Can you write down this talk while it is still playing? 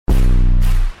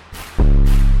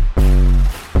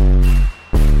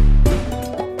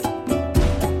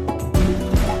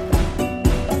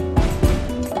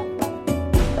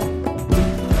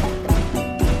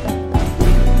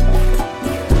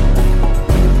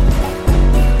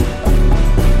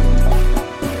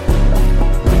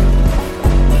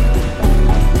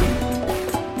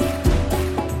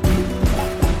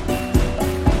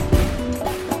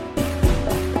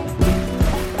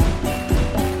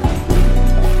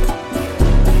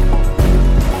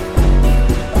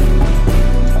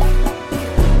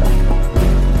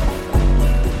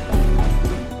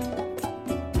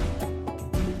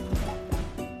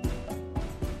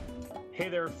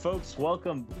Yes,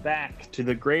 welcome back to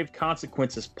the Grave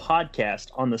Consequences podcast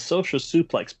on the Social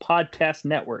Suplex Podcast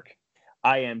Network.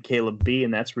 I am Caleb B,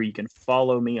 and that's where you can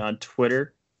follow me on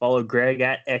Twitter. Follow Greg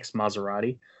at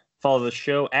xmaserati. Follow the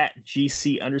show at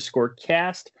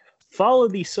GC_cast. Follow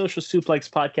the Social Suplex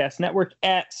Podcast Network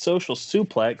at Social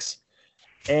Suplex.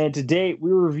 And today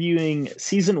we're reviewing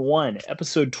Season 1,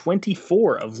 Episode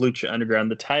 24 of Lucha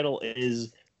Underground. The title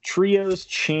is Trios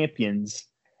Champions.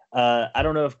 I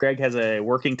don't know if Greg has a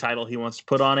working title he wants to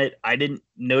put on it. I didn't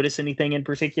notice anything in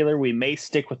particular. We may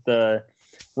stick with the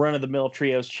run-of-the-mill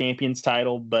Trios Champions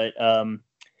title, but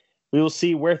we will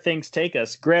see where things take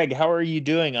us. Greg, how are you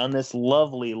doing on this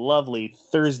lovely, lovely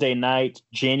Thursday night,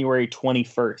 January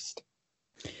 21st?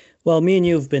 Well, me and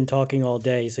you have been talking all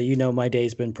day, so you know my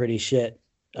day's been pretty shit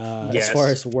Yes. as far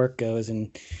as work goes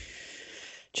and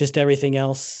just everything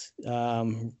else.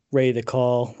 Ready to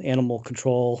call animal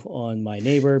control on my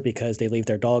neighbor because they leave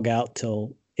their dog out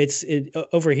till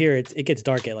over here. It gets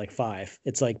dark at like 5.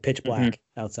 It's like pitch black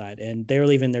outside, and they're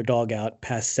leaving their dog out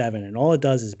past 7, and all it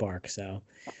does is bark. So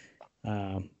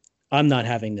I'm not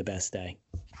having the best day.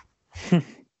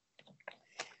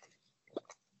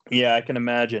 Yeah, I can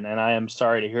imagine, and I am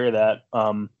sorry to hear that.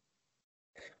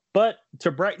 But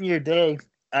to brighten your day,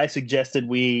 I suggested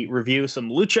we review some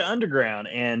Lucha Underground,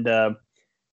 and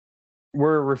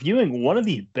we're reviewing one of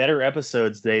the better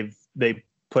episodes they've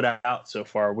put out so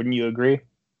far. Wouldn't you agree?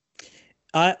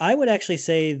 I would actually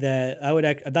say that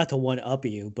not to one up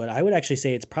you, but I would actually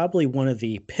say it's probably one of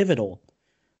the pivotal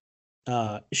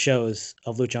shows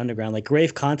of Lucha Underground. Like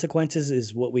Grave Consequences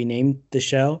is what we named the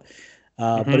show.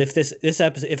 But if this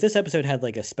episode had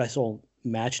like a special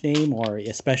match name or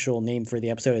a special name for the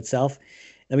episode itself,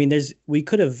 I mean, we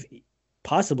could have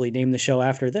possibly named the show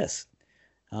after this.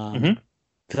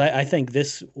 Because I think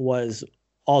this was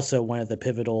also one of the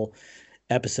pivotal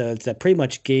episodes that pretty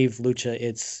much gave Lucha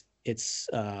its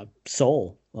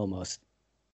soul almost.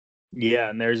 Yeah,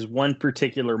 and there's one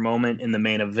particular moment in the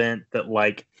main event that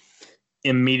like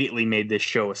immediately made this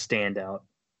show a standout.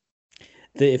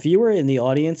 If you were in the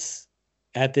audience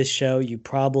at this show, you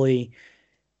probably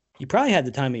had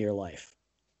the time of your life,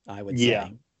 I would say. Yeah.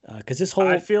 Because this whole...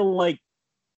 I feel like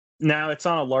now it's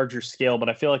on a larger scale, but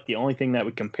I feel like the only thing that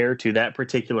would compare to that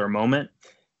particular moment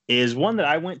is one that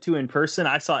I went to in person.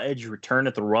 I saw Edge return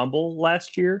at the Rumble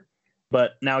last year,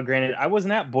 but now granted, I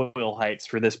wasn't at Boyle Heights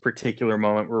for this particular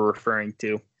moment we're referring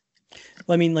to.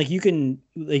 Well, I mean, like you can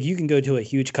go to a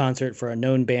huge concert for a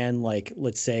known band, like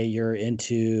let's say you're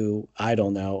into, I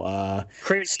don't know,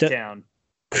 Crazy Town.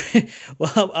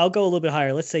 Well, I'll go a little bit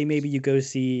higher. Let's say maybe you go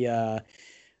see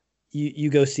you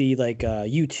go see like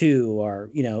U2 or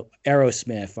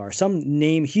Aerosmith or some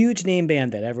huge name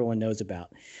band that everyone knows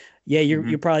about. Yeah,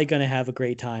 you're probably going to have a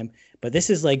great time. But this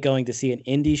is like going to see an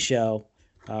indie show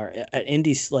or an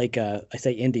indie I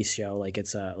say indie show like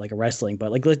it's like a wrestling,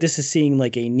 but like this is seeing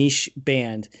like a niche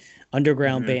band,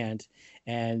 underground band,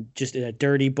 and just in a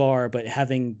dirty bar, but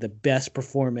having the best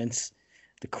performance.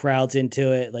 The crowd's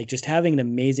into it, like just having an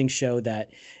amazing show that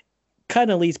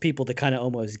kind of leads people to kind of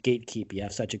almost gatekeep. You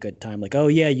have such a good time. Like, oh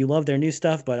yeah, you love their new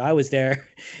stuff, but I was there,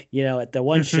 at the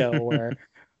one show where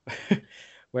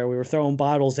we were throwing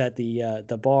bottles at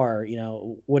the bar,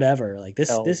 whatever. Like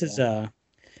this is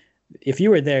if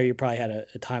you were there, you probably had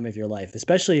a time of your life,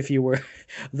 especially if you were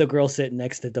the girl sitting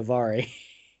next to Daivari.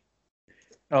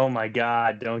 Oh my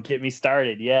God, don't get me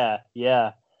started. Yeah.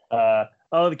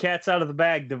 Oh, the cat's out of the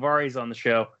bag. Daivari's on the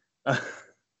show.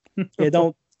 Yeah,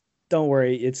 don't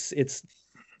worry. It's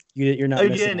you're not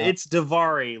again. It's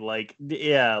Daivari. Like,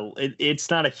 yeah, it's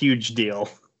not a huge deal.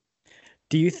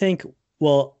 Do you think?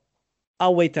 Well,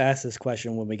 I'll wait to ask this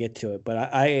question when we get to it. But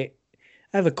I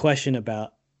have a question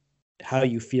about how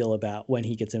you feel about when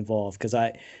he gets involved, because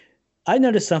I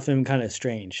noticed something kind of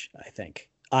strange.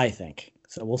 I think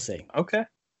so. We'll see. Okay.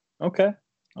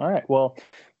 All right. Well,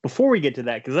 before we get to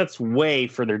that, because that's way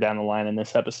further down the line in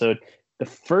this episode, the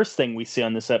first thing we see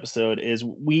on this episode is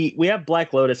we have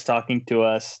Black Lotus talking to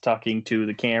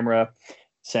the camera,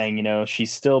 saying,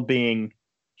 she's still being,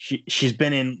 she's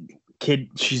been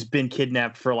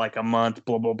kidnapped for like a month,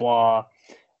 blah, blah, blah.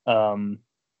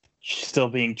 She's still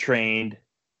being trained.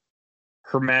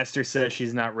 Her master says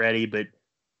she's not ready, but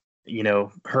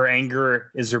her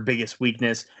anger is her biggest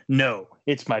weakness. No,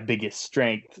 it's my biggest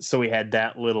strength. So we had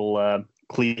that little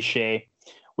cliche.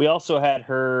 We also had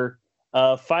her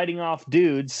fighting off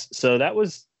dudes, so that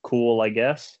was cool, I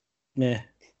guess. Yeah.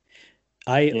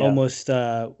 Almost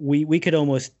we could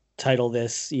almost title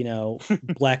this,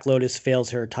 Black Lotus fails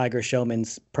her Tiger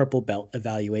Showman's purple belt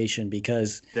evaluation,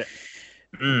 because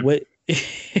what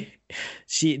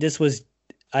this was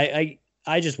I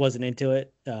just wasn't into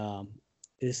it.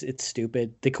 It's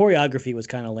stupid. The choreography was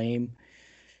kind of lame.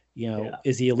 Yeah.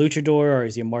 Is he a luchador or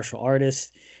is he a martial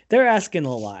artist? They're asking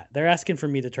a lot. They're asking for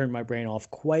me to turn my brain off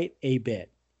quite a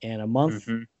bit. And a month,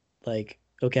 Hmm. like,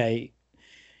 okay,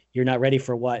 you're not ready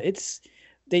for what?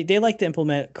 They like to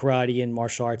implement karate and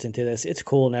martial arts into this. It's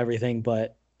cool and everything,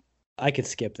 but I could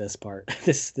skip this part.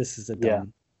 This is a Yeah.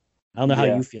 dumb. I don't know how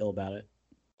Yeah. you feel about it.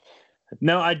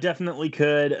 No, I definitely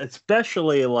could,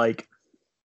 especially like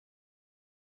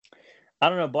I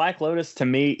don't know, Black Lotus to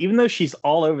me, even though she's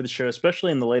all over the show,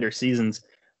 especially in the later seasons,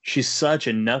 she's such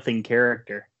a nothing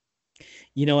character.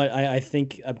 You know what? I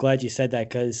think I'm glad you said that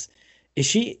because is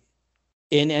she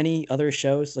in any other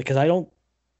shows? Like, because I don't.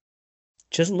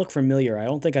 She doesn't look familiar. I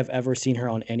don't think I've ever seen her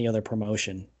on any other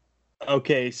promotion.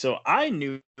 Okay, so I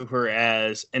knew her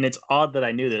as, and it's odd that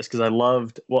I knew this because I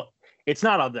loved, well, it's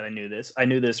not odd that I knew this. I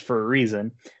knew this for a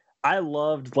reason. I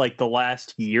loved like the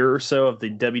last year or so of the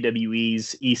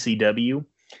WWE's ECW,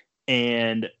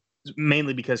 and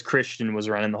mainly because Christian was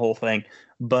running the whole thing.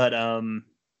 But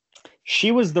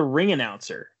she was the ring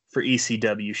announcer for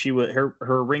ECW. She was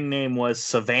her ring name was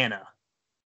Savannah,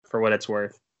 for what it's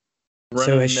worth. Run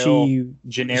So of the mill,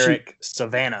 generic she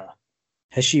Savannah.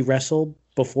 has she wrestled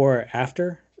before or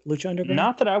after Lucha Underground?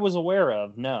 Not that I was aware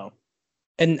of. No.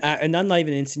 And I'm not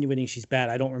even insinuating she's bad.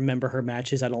 I don't remember her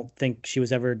matches. I don't think she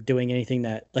was ever doing anything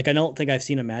that like I don't think I've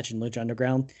seen a match in Lucha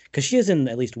Underground because she is in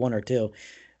at least one or two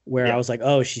where I Yeah. was like,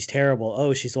 oh, she's terrible.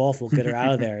 Oh, she's awful. Get her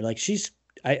out of there. Like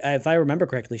if I remember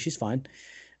correctly, she's fine.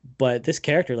 But this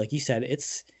character, like you said,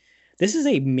 this is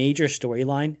a major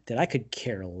storyline that I could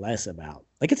care less about.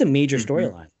 Like it's a major Mhm.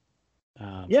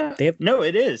 storyline. Yeah. They have No,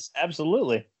 it is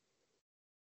absolutely.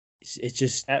 it's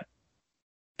just Uh,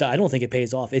 I don't think it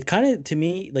pays off. It kind of to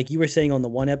me, like you were saying on the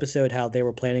one episode, how they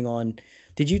were planning on.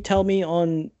 Did you tell me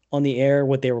on the air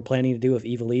what they were planning to do with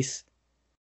Evilise?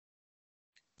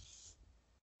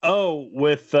 oh,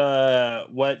 with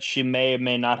what she may or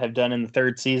may not have done in the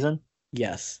third season.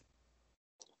 Yes.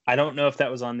 I don't know if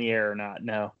that was on the air or not.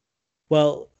 No.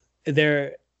 Well,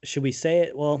 there should we say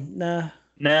it? Well, nah.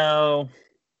 No.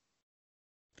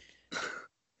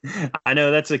 I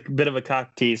know that's a bit of a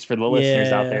cock tease for the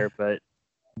listeners out Yeah. there,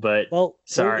 but Well,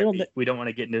 sorry, it'll we don't want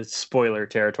to get into spoiler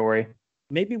territory.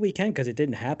 maybe we can because it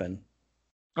didn't happen.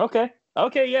 Okay.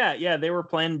 Okay, yeah, yeah. They were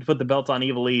planning to put the belt on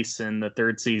Evil East in the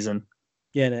third season.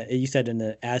 Yeah, you said in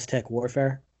the Aztec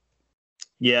warfare.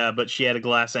 Yeah, but she had a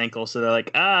glass ankle, so they're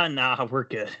like, nah, we're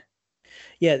good.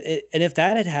 Yeah, and if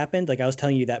that had happened, like I was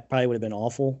telling you, that probably would have been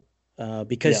awful. Yeah.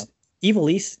 Because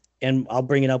Evilise, and I'll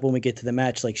bring it up when we get to the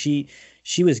match. Like she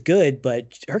was good,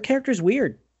 but her character's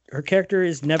weird. Her character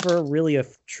is never really a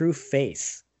true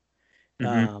face.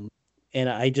 Mm-hmm. And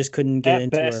I just couldn't get At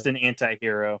into best, her an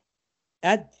anti-hero.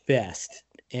 at best.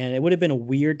 And it would have been a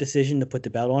weird decision to put the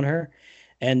belt on her.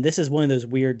 And this is one of those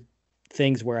weird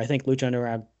things where I think Lucha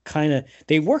Underground kind of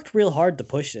they worked real hard to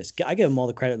push this. I give them all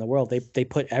the credit in the world. They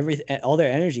put all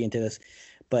their energy into this.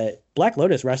 But Black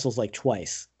Lotus wrestles like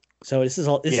twice. So this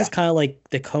Yeah. is kind of like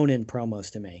the Conan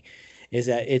promos to me. Is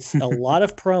that it's a lot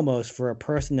of promos for a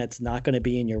person that's not going to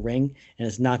be in your ring and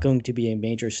is not going to be a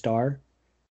major star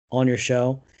on your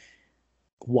show.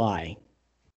 Why?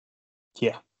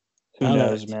 Yeah. I Who don't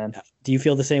knows, know. man? Do you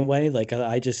feel the same way? Like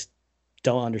I just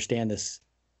don't understand this.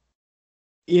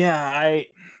 Yeah,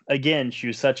 again, she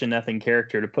was such a nothing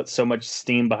character to put so much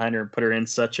steam behind her and put her in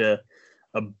such a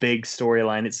big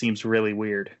storyline. It seems really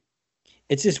weird.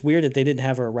 It's just weird that they didn't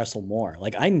have her wrestle more.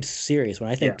 Like I'm serious when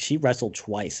I Yeah. think she wrestled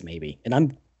twice, maybe, and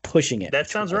I'm pushing it. That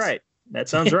sounds twice. right. That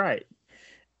sounds right.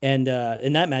 And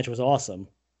that match was awesome.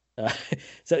 Uh,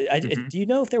 Mhm. do you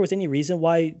know if there was any reason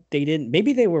why they didn't?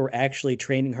 Maybe they were actually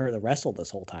training her to wrestle this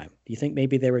whole time. Do you think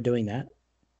maybe they were doing that?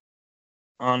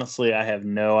 Honestly, I have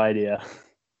no idea.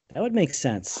 That would make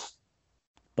sense.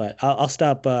 But I'll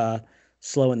stop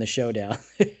slowing the show down.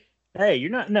 Hey, you're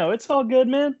not. No, it's all good,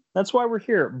 man. That's why we're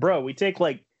here, bro. We take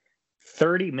like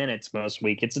 30 minutes most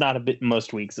week. It's not a bit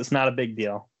most weeks. It's not a big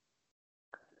deal.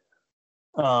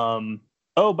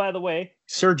 Oh, by the way,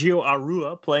 Sergio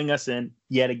Arua playing us in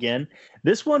yet again.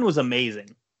 This one was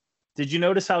amazing. Did you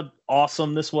notice how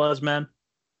awesome this was, man?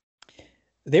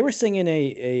 They were singing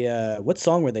a what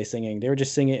song were they singing? They were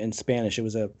just singing it in Spanish. It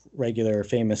was a regular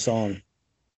famous song.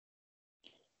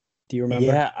 Do you remember?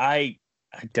 Yeah, I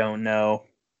don't know.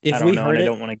 I If don't we know, and heard I it,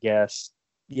 don't want to guess.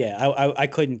 yeah, I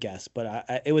couldn't guess, but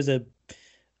it was a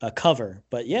cover.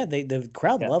 But yeah, the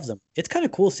crowd Yeah, loves them. It's kind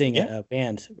of cool seeing yeah, a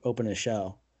band open a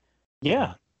show.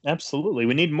 yeah. Absolutely.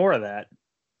 We need more of that.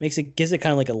 Gives it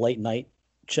kind of like a late night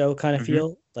show kind of Hmm.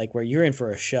 feel, like where you're in for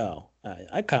a show.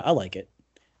 I like it.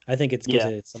 I think it gives Yeah,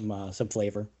 it some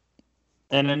flavor.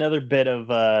 and another bit of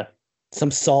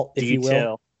Some salt, if you will,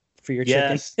 detail. for your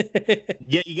Yes. chicken.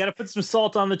 Yeah, you got to put some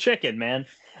salt on the chicken, man.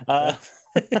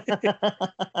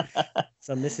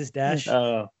 Some Mrs. Dash.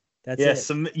 Oh, That's yes,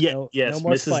 it. No yes,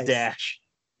 more Mrs. spice. Dash.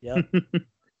 Yep.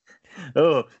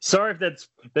 Oh, sorry if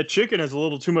that chicken has a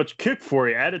little too much kick for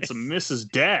you. Added some Mrs.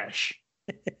 Dash.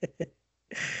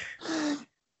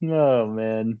 Oh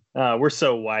man, we're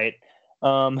so white.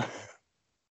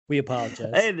 We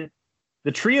apologize. Hey,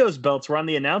 the trios belts were on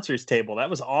the announcers table. That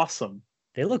was awesome.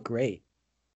 They look great.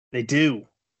 They do.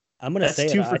 I'm gonna say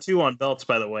 2 for 2 on belts,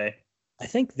 by the way. I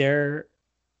think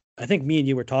me and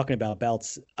you were talking about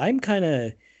belts. I'm kind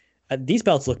of these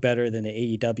belts look better than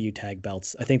the AEW tag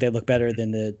belts. I think they look better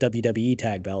than the WWE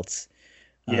tag belts.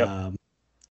 Yep.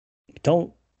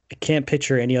 I can't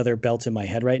picture any other belts in my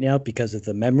head right now because of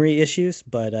the memory issues,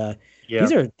 but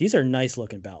these are nice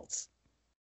looking belts.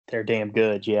 They're damn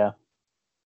good, yeah.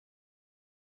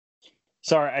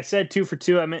 Sorry, I said 2 for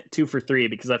 2. I meant 2 for 3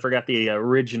 because I forgot the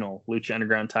original Lucha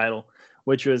Underground title,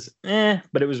 which was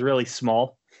but it was really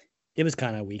small. It was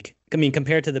kind of weak. I mean,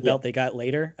 compared to the belt they got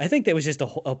later, I think that was just a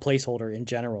placeholder in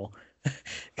general.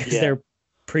 Because their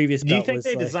previous belt was. Do you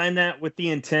think they designed that with the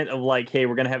intent of like, hey,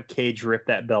 we're gonna have Cage rip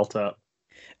that belt up?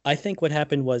 I think what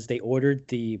happened was they ordered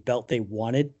the belt they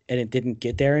wanted and it didn't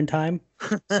get there in time.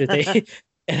 So they,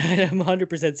 and I'm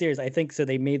 100% serious. I think so.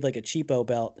 They made like a cheapo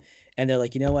belt, and they're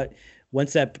like, you know what?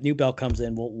 Once that new belt comes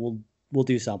in, we'll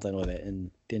do something with it.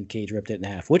 And then Cage ripped it in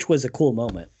half, which was a cool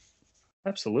moment.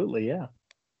 Absolutely, yeah.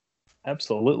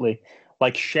 Absolutely.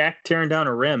 Like Shaq tearing down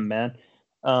a rim, man.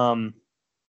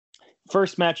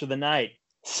 First match of the night,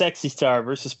 Sexy Star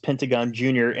versus Pentagon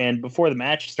Jr. And before the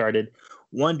match started,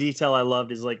 one detail I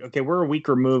loved is like, okay, we're a week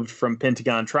removed from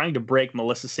Pentagon trying to break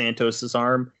Melissa Santos's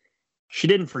arm. She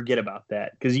didn't forget about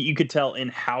that because you could tell in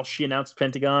how she announced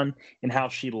Pentagon and how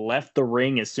she left the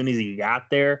ring as soon as he got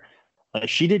there.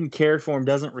 She didn't care for him,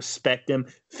 doesn't respect him,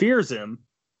 fears him,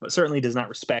 but certainly does not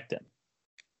respect him.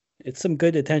 It's some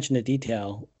good attention to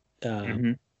detail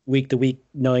week to week,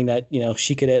 knowing that,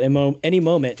 she could at any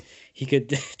moment, he could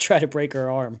try to break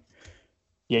her arm.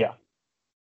 Yeah.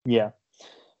 Yeah.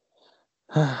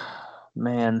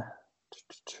 Man,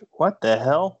 what the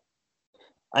hell?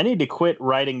 I need to quit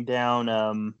writing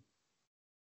down.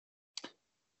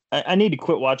 I need to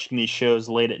quit watching these shows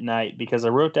late at night because I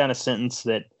wrote down a sentence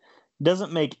that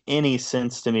doesn't make any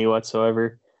sense to me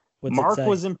whatsoever. Mark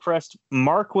was impressed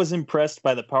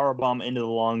by the power bomb into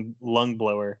the lung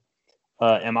blower.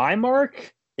 Am I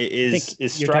Mark? Is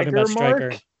Striker Mark?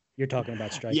 Striker. You're talking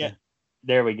about Striker. Yeah.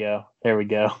 There we go.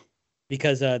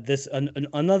 Because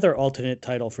another alternate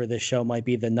title for this show might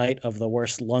be the Night of the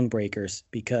Worst Lung Breakers,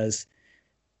 because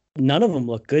none of them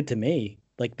look good to me.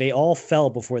 Like they all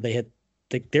fell before they hit.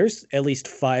 There's at least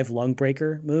 5 lung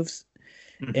breaker moves,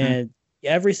 and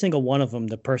every single one of them,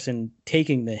 the person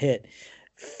taking the hit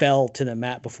fell to the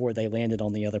mat before they landed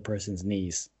on the other person's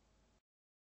knees.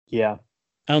 Yeah.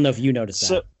 I don't know if you noticed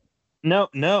that.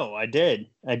 No, I did.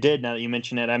 Now that you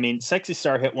mention it. I mean, Sexy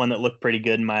Star hit one that looked pretty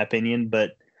good in my opinion,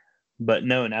 but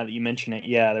no, now that you mention it,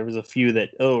 yeah, there was a few that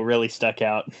really stuck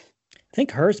out. I think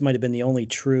hers might have been the only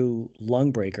true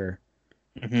lung breaker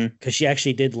because she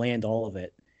actually did land all of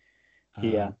it.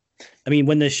 Yeah. I mean,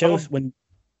 when the show's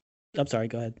I'm sorry,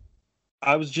 go ahead.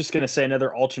 I was just going to say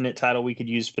another alternate title we could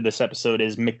use for this episode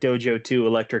is McDojo 2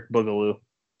 Electric Boogaloo.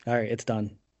 All right, it's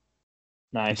done.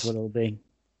 Nice. That's what it'll be.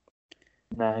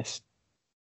 Nice.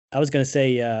 I was going to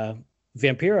say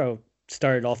Vampiro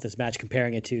started off this match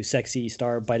comparing it to Sexy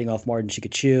Star biting off more than she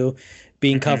could chew,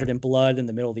 being covered in blood in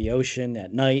the middle of the ocean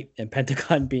at night, and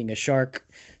Pentagon being a shark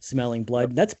smelling blood.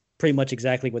 Yep. That's pretty much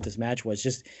exactly what this match was.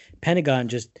 Just Pentagon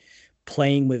just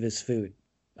playing with his food.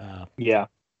 Yeah.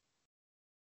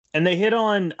 And they hit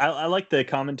on, I like the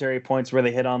commentary points where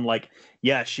they hit on like,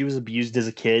 yeah, she was abused as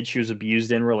a kid. She was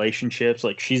abused in relationships.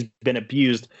 Like she's been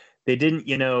abused. They didn't,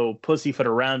 pussyfoot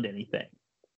around anything.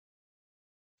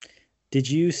 Did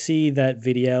you see that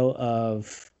video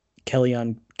of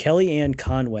Kellyanne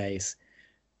Conway's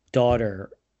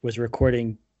daughter was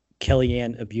recording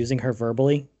Kellyanne abusing her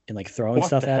verbally and like throwing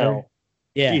stuff at her?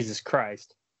 Yeah. Jesus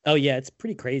Christ. Oh yeah. It's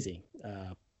pretty crazy.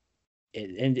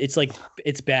 And it's like,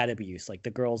 it's bad abuse. Like the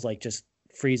girl's like just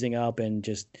freezing up and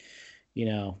just,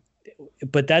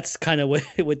 but that's kind of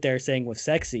what they're saying with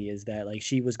Sexy is that like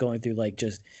she was going through like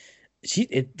just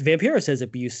Vampiro says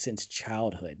abuse since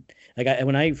childhood. Like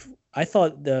I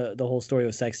thought the whole story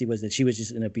with Sexy was that she was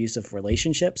just in abusive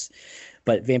relationships,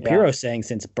 but Vampiro saying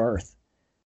since birth.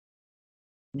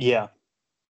 Yeah.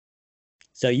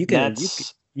 So you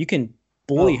can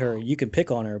bully her, you can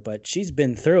pick on her, but she's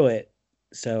been through it.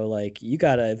 So like you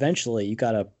gotta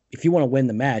if you want to win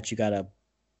the match, you gotta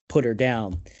put her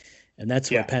down. And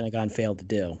that's Yeah. what Pentagon failed to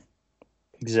do.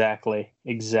 Exactly.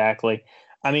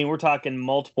 I mean, we're talking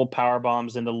multiple power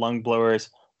bombs into lung blowers,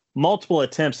 multiple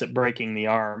attempts at breaking the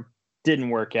arm.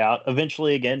 Didn't work out.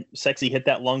 Eventually, again, Sexy hit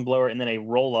that lung blower and then a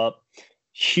roll up,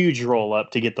 huge roll up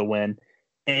to get the win.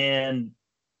 And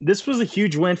this was a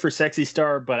huge win for Sexy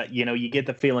Star, but you get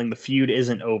the feeling the feud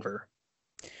isn't over.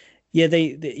 Yeah,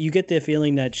 you get the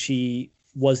feeling that she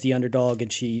was the underdog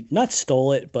and she not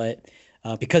stole it, but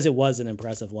because it was an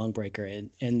impressive lung breaker.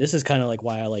 And this is kind of like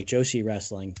why I like Joshi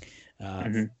wrestling.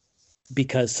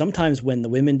 Because sometimes when the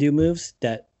women do moves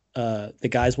that the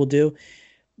guys will do,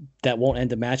 that won't end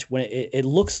the match. When it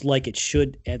looks like it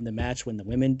should end the match when the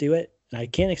women do it. And I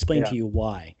can't explain to you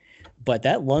why. But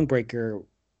that lung breaker,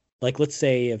 like let's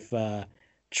say if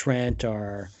Trent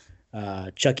or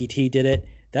Chucky T did it,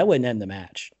 that wouldn't end the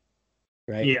match.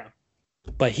 Right? Yeah.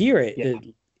 But here,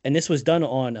 and this was done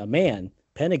on a man,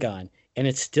 Pentagon, and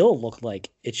it still looked like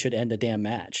it should end the damn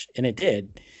match. And it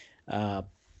did. I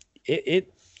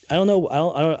don't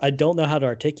know. I don't know how to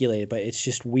articulate it, but it's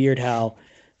just weird how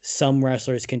some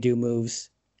wrestlers can do moves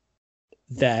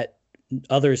that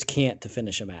others can't to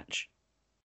finish a match.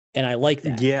 And I like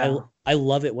that. Yeah. I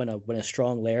love it when a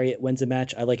strong lariat wins a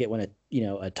match. I like it when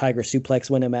a tiger suplex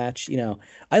win a match.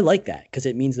 I like that because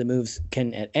it means the moves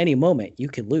can at any moment you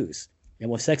can lose. And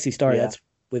with Sexy Star,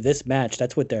 with this match,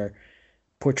 that's what they're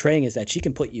portraying is that she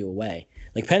can put you away.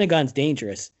 Like Pentagon's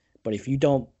dangerous, but if you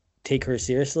don't take her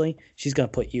seriously, she's gonna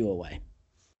put you away.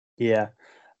 Yeah.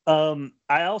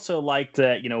 I also liked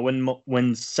that,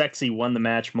 when Sexy won the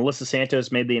match, Melissa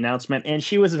Santos made the announcement and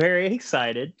she was very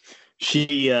excited.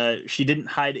 She didn't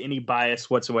hide any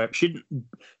bias whatsoever.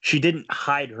 She didn't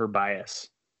hide her bias.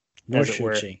 Nor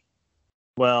should she.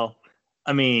 Well,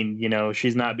 I mean,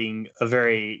 she's not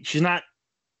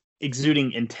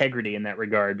exuding integrity in that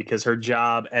regard because her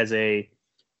job as a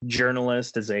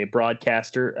journalist, as a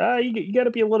broadcaster, you got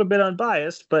to be a little bit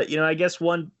unbiased. But I guess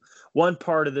one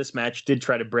part of this match did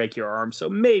try to break your arm, so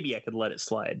maybe I could let it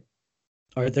slide.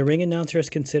 Are the ring announcers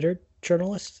considered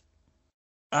journalists?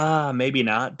 Maybe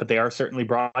not, but they are certainly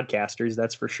broadcasters,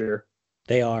 that's for sure.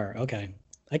 They are. Okay.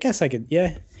 I guess I could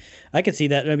see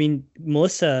that. I mean,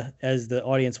 Melissa, as the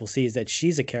audience will see, is that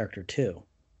she's a character too.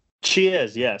 She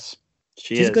is, yes.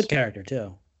 She's a good character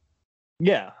too.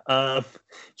 Yeah.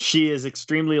 She is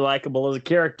extremely likable as a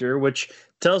character, which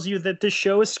tells you that this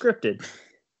show is scripted.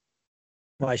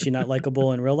 Why is she not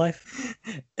likable in real life?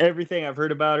 Everything I've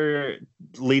heard about her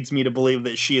leads me to believe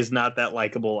that she is not that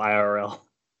likable IRL.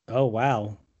 Oh,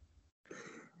 wow.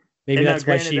 Maybe that's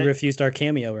why she refused our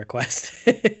cameo request.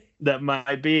 That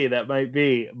might be.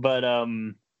 But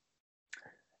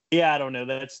yeah, I don't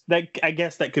know. I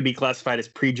guess that could be classified as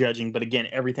prejudging. But again,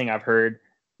 everything I've heard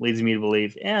leads me to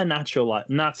believe, not so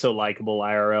likable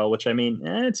IRL. Which I mean,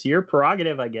 it's your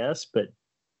prerogative, I guess. But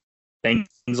things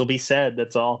will be said.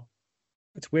 That's all.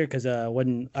 It's weird because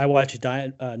when I watched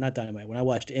not Dynamite, when I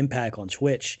watched Impact on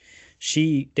Twitch,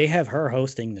 they have her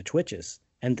hosting the Twitches,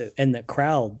 and the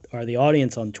crowd or the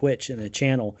audience on Twitch and the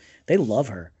channel, they love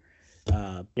her.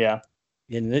 Yeah.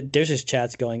 And there's just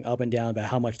chats going up and down about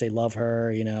how much they love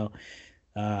her. You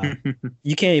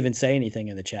can't even say anything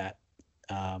in the chat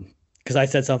because I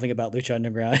said something about Lucha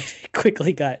Underground,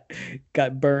 quickly got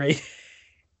buried.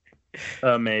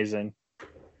 Amazing.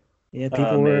 Yeah,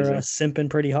 people were simping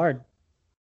pretty hard.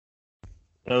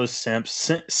 Those simps.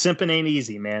 Simping ain't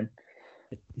easy, man.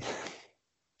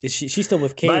 She's still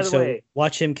with Cage, so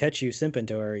watch him catch you simping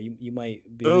to her. You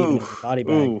might be leaving the body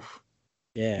bag. Oof.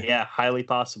 Yeah, highly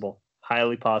possible. By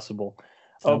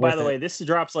the way, this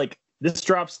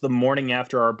drops the morning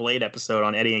after our Blade episode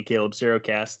on Eddie and Caleb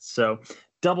Zerocast. So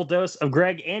double dose of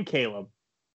Greg and Caleb.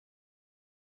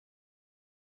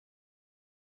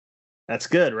 That's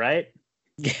good, right?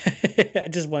 I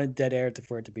just wanted dead air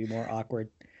for it to be more awkward.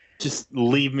 Just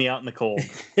leave me out in the cold.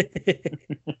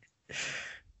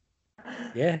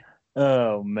 Yeah.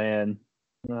 Oh man.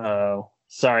 Oh,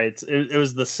 sorry. It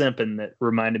was the simping that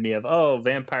reminded me of.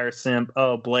 Vampire simp.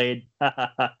 Oh, Blade.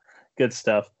 Good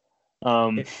stuff.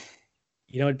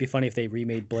 It'd be funny if they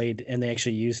remade Blade and they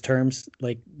actually use terms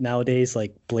like nowadays,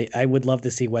 like Blade. I would love to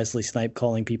see Wesley Snipes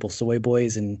calling people soy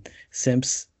boys and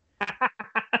simps.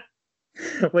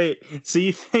 Wait. So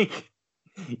you think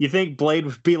Blade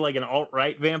would be like an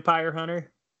alt-right vampire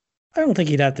hunter? I don't think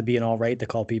he'd have to be an alt-right to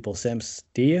call people simps.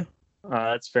 Do you?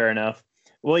 That's fair enough.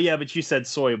 Well, yeah, but you said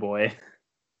soy boy.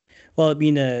 Well, I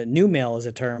mean, new male is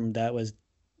a term that was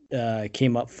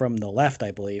came up from the left,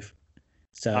 I believe.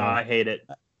 So I hate it.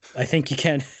 I think you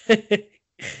can.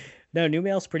 No, new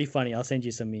male's pretty funny. I'll send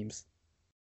you some memes.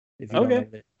 If you don't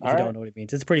know what it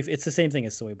means. It's the same thing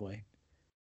as soy boy.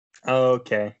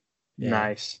 Okay. Yeah.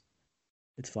 Nice.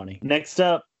 It's funny. Next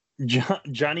up,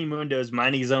 Johnny Mundo's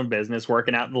minding his own business,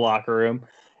 working out in the locker room.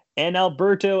 And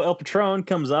Alberto El Patron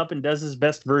comes up and does his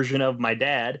best version of my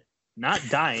dad, not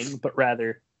dying, but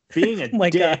rather being a Oh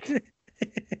my dick. God.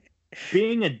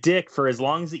 Being a dick for as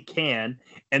long as he can.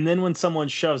 And then when someone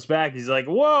shoves back, he's like,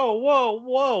 whoa, whoa,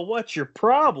 whoa, what's your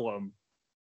problem?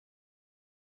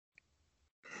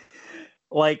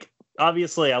 Like,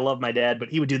 obviously I love my dad, but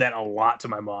he would do that a lot to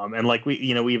my mom. And like we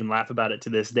even laugh about it to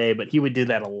this day, but he would do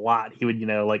that a lot. He would,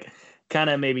 like kind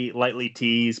of maybe lightly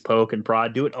tease, poke, and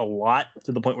prod, do it a lot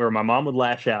to the point where my mom would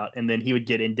lash out and then he would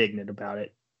get indignant about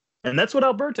it. And that's what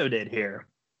Alberto did here.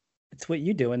 It's what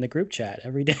you do in the group chat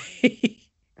every day.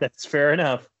 That's fair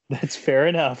enough. That's fair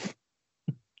enough.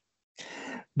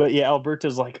 But yeah,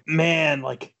 Alberto's like, man,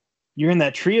 like, you're in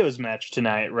that trios match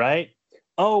tonight, right?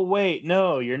 Oh, wait,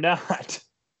 no, you're not.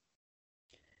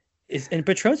 And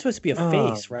Patron's supposed to be a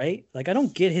face, right? Like, I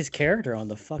don't get his character on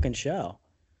the fucking show.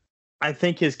 I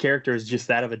think his character is just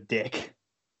that of a dick.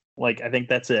 Like, I think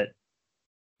that's it.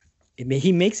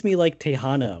 He makes me like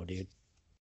Tejano, dude.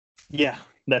 Yeah,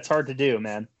 that's hard to do,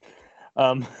 man.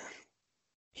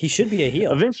 He should be a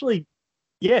heel. Eventually,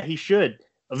 yeah, he should.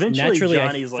 Eventually, Naturally,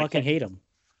 Johnny's I like, fucking hate him.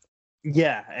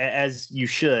 Yeah, as you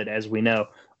should, as we know.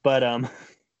 But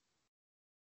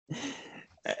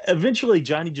eventually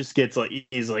Johnny just gets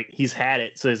he's had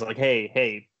it. So he's like,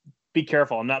 hey, be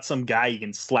careful. I'm not some guy you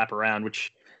can slap around,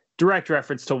 which direct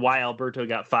reference to why Alberto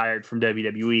got fired from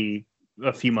WWE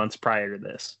a few months prior to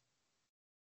this.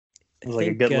 It was like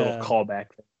a good little callback.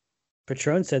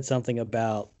 Patron said something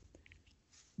about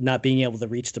not being able to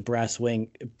reach the brass ring.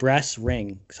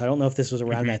 So I don't know if this was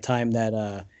around that time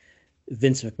that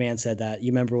Vince McMahon said that.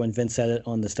 You remember when Vince said it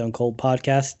on the Stone Cold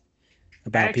podcast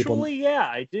about Actually, people? Yeah,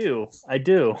 I do.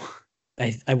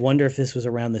 I wonder if this was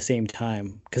around the same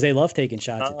time because they love taking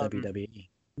shots at WWE.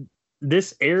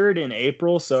 This aired in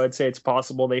April, so I'd say it's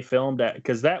possible they filmed that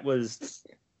because that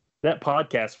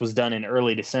podcast was done in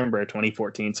early December of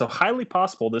 2014. So highly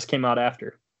possible this came out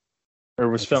after or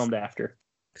was filmed after.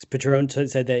 Because Patron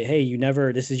said that, hey,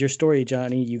 this is your story,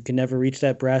 Johnny. You can never reach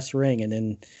that brass ring. And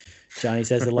then Johnny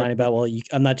says the line about, well,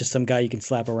 I'm not just some guy you can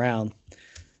slap around.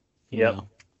 Yep. Know.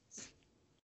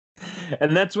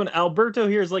 And that's when Alberto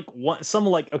hears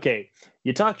someone like, okay,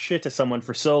 you talk shit to someone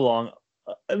for so long,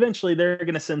 eventually they're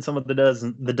going to send some of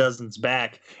the dozens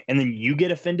back, and then you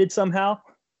get offended somehow.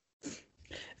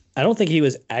 I don't think he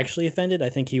was actually offended. I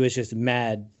think he was just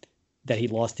mad that he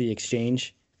lost the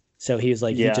exchange. So he was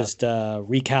like, he just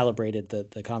recalibrated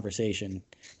the conversation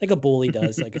like a bully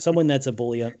does. Like someone that's a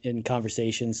bully in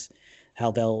conversations,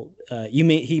 how they'll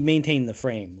he maintained the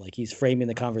frame. Like he's framing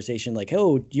the conversation like,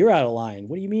 oh, you're out of line.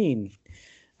 What do you mean?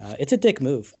 It's a dick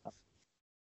move.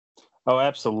 Oh,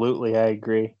 absolutely. I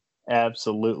agree.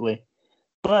 Absolutely.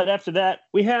 But after that,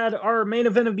 we had our main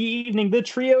event of the evening, the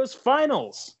Trios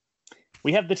Finals.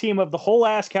 We have the team of the whole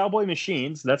ass Cowboy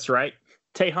Machines. That's right.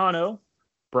 Tejano,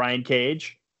 Brian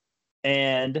Cage,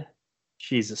 and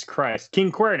Jesus Christ,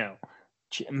 King Cuerno.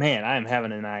 Man, I am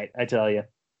having a night, I tell you.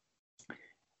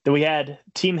 Then we had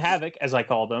Team Havoc, as I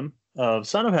call them, of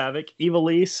Son of Havoc,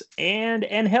 Ivelisse, and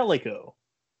Angelico.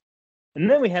 And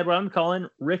then we had what I'm calling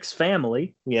Rick's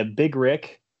family. We have Big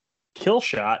Rick,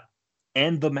 Killshot,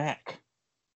 and the Mac.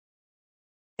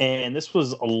 And this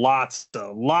was lots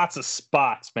of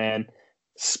spots, man.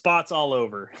 Spots all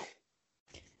over.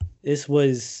 This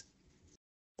was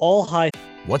all high.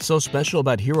 What's so special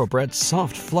about Hero Bread's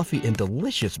soft, fluffy, and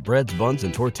delicious breads, buns,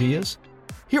 and tortillas?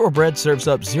 Hero Bread serves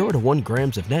up 0 to 1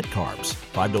 grams of net carbs,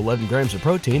 5 to 11 grams of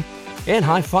protein, and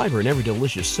high fiber in every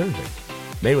delicious serving.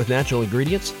 Made with natural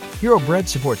ingredients, Hero Bread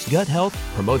supports gut health,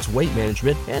 promotes weight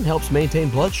management, and helps maintain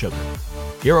blood sugar.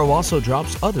 Hero also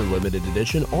drops other limited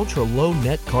edition ultra-low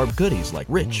net carb goodies like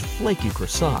rich, flaky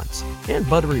croissants and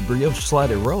buttery brioche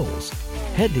slider rolls.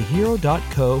 Head to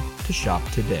hero.co to shop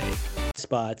today.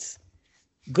 Spots.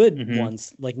 Good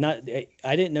ones. Like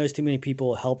I didn't notice too many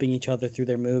people helping each other through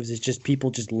their moves. It's just people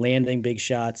just landing big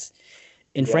shots.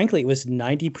 And frankly, it was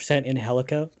 90%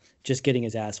 Angelico just getting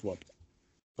his ass whooped.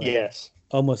 Yes.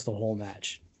 Almost the whole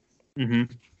match.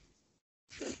 Mm-hmm.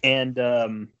 And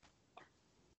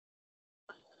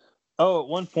at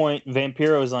one point,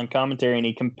 Vampiro is on commentary and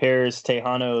he compares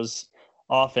Tejano's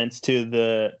offense to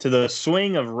the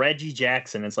swing of Reggie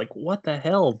Jackson. It's like, what the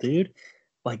hell, dude?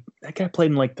 Like, that guy played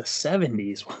in like the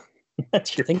 70s.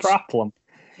 That's your problem.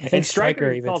 And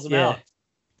Stryker even calls him out.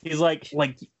 He's like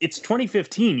it's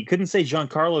 2015. You couldn't say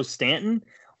Giancarlo Stanton?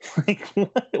 Like,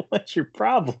 what's your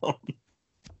problem?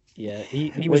 Yeah,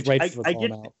 he was right for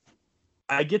calling out.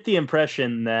 I get the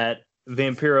impression that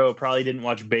Vampiro probably didn't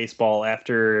watch baseball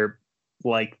after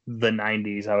like the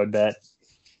 90s, I would bet.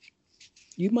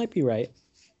 You might be right.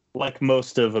 like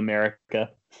most of America.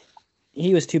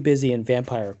 He was too busy in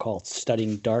vampire cults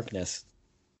studying darkness.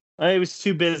 I was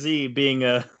too busy being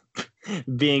a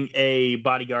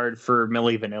bodyguard for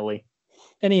Milli Vanilli.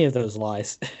 Any of those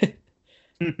lies.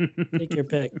 Take your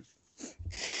pick.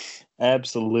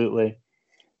 Absolutely.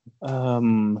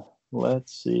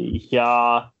 Let's see.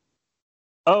 Yeah.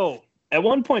 Oh, at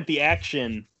one point the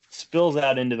action spills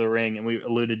out into the ring, and we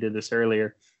alluded to this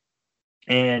earlier.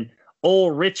 And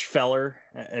old rich feller,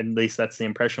 at least that's the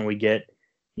impression we get,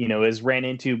 is ran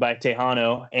into by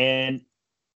Tejano, and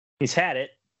he's had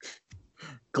it.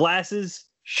 Glasses,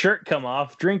 shirt come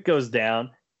off, drink goes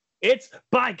down.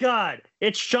 By God,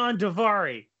 it's Shawn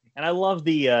Daivari. And I love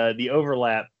the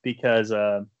overlap because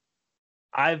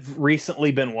I've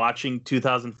recently been watching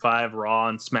 2005 Raw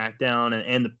and SmackDown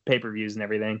and the pay-per-views and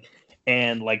everything.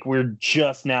 And like we're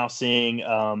just now seeing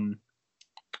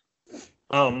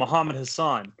Muhammad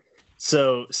Hassan.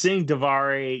 So seeing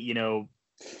Daivari,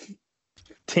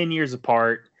 10 years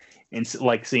apart and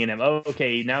like seeing him,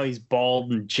 okay, now he's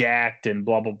bald and jacked and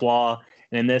blah, blah, blah.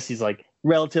 And in this, he's like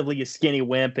relatively a skinny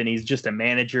wimp and he's just a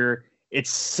manager. It's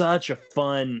such a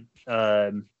fun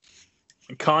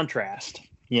contrast,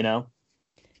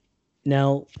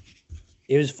 Now,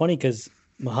 it was funny because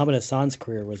Muhammad Hassan's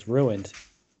career was ruined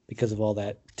because of all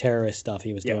that terrorist stuff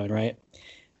he was doing, right?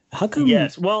 How come?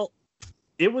 Yes. Well,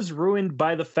 it was ruined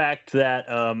by the fact that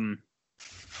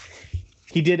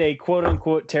he did a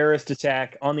quote-unquote terrorist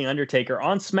attack on The Undertaker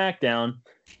on SmackDown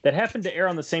that happened to air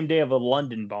on the same day of a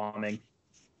London bombing.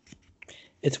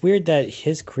 It's weird that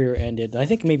his career ended. I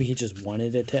think maybe he just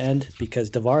wanted it to end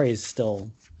because Daivari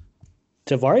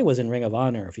was in Ring of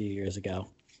Honor a few years ago.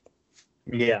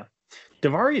 Yeah.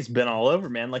 Daivari's been all over,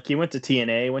 man. Like he went to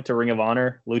TNA, went to Ring of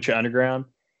Honor, Lucha Underground.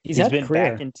 He's been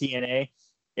back in TNA.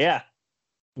 Yeah.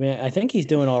 I mean, I think he's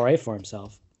doing all right for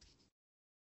himself.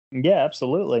 Yeah,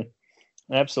 absolutely.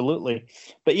 Absolutely.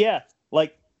 But yeah,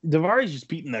 like Daivari's just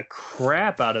beating the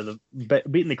crap out of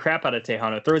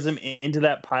Tejano, throws him into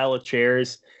that pile of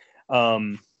chairs.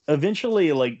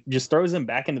 Eventually, like just throws him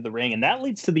back into the ring, and that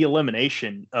leads to the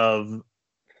elimination of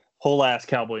whole ass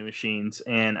Cowboy Machines,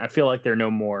 and I feel like they're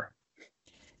no more.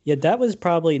 Yeah, that was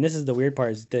probably, and this is the weird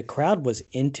part, is the crowd was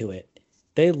into it.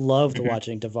 They loved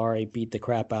watching Daivari beat the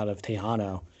crap out of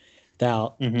Tejano.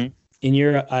 Now, in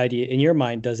your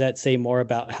mind, does that say more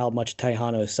about how much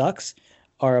Tejano sucks,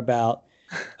 or about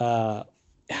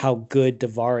how good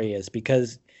Daivari is?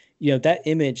 Because that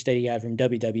image that he had from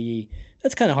WWE,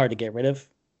 that's kind of hard to get rid of.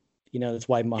 That's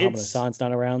why Muhammad Hassan's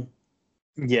not around.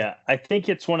 Yeah, I think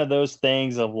it's one of those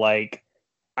things of like,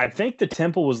 I think the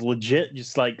Temple was legit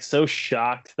just like so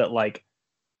shocked that like,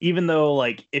 even though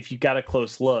like if you got a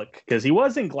close look, because he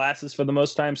was in glasses for the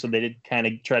most time, so they did kind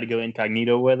of try to go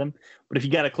incognito with him. But if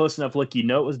you got a close enough look, it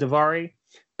was Daivari.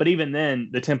 But even then,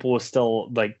 the Temple was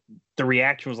still like, the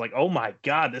reaction was like, oh my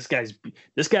God, this guy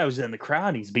was in the crowd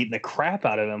and he's beating the crap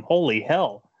out of him. Holy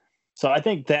hell. So I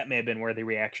think that may have been where the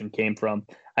reaction came from.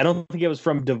 I don't think it was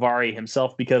from Daivari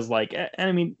himself because like,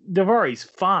 I mean, Daivari's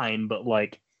fine, but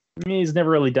like, he's never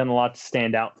really done a lot to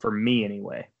stand out for me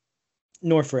anyway.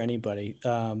 Nor for anybody.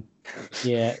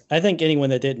 Yeah, I think anyone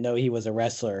that didn't know he was a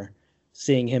wrestler,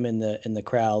 seeing him in the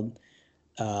crowd,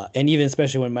 and even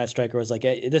especially when Matt Striker was like,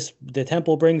 the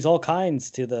Temple brings all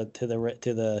kinds to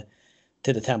the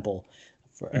Temple.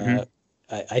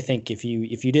 I think if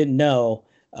you didn't know,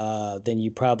 then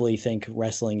you probably think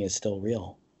wrestling is still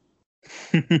real.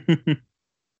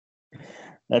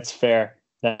 That's fair.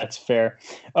 That's fair.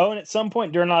 Oh, and at some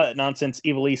point during all that nonsense,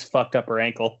 Ivelisse fucked up her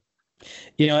ankle.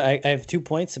 I have 2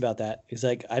 points about that. It's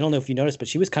like, I don't know if you noticed, but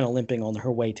she was kind of limping on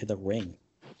her way to the ring.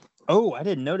 Oh, I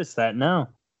didn't notice that. No.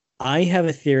 I have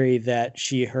a theory that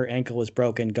her ankle was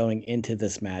broken going into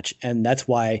this match, and that's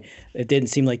why it didn't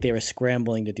seem like they were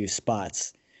scrambling to do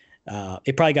spots.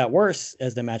 It probably got worse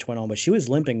as the match went on, but she was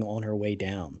limping on her way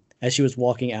down. As she was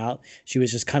walking out, she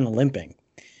was just kind of limping.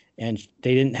 And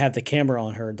they didn't have the camera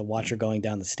on her to watch her going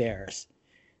down the stairs.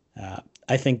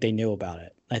 I think they knew about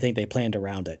it. I think they planned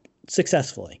around it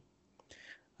successfully.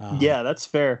 Yeah, that's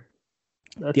fair.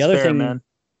 That's the other fair, thing, man.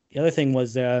 The other thing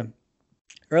was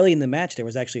early in the match, there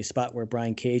was actually a spot where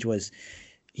Brian Cage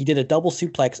he did a double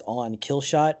suplex on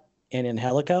Killshot and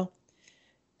Angelico.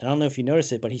 And I don't know if you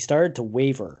noticed it, but he started to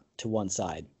waver to one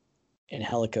side,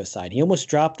 Angelico's side. He almost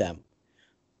dropped them.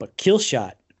 But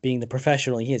Killshot, being the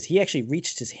professional he is, he actually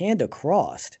reached his hand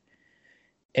across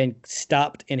and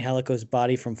stopped Angelico's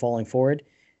body from falling forward.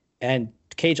 And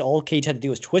all Cage had to do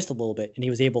was twist a little bit, and he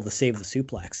was able to save the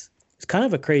suplex. It's kind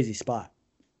of a crazy spot.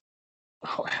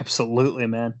 Oh, absolutely,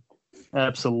 man.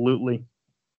 Absolutely.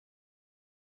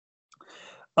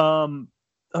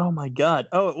 Oh my God.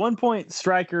 Oh, at one point,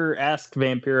 Stryker asked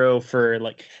Vampiro for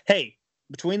like, "Hey,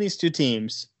 between these two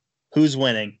teams, who's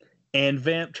winning?" And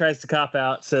Vamp tries to cop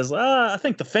out, says, "I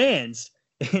think the fans."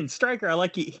 And Stryker,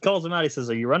 he calls him out. He says,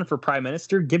 "Are you running for prime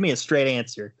minister? Give me a straight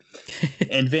answer."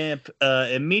 And Vamp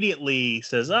immediately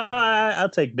says, "I'll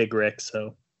take Big Rick."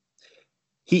 So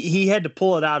he had to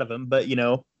pull it out of him, but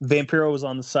Vampiro was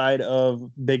on the side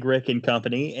of Big Rick and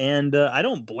company, and I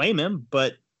don't blame him.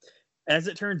 But as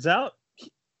it turns out,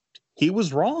 he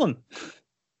was wrong.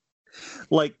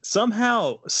 Like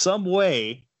somehow, some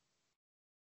way,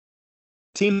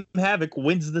 Team Havoc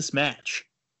wins this match.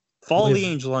 Follow the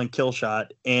Angel on kill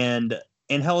shot, and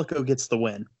Angelico gets the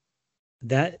win.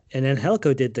 That and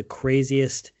Angelico did the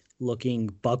craziest looking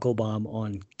buckle bomb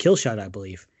on kill shot, I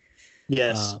believe.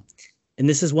 Yes. And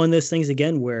this is one of those things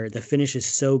again where the finish is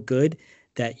so good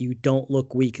that you don't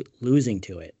look weak losing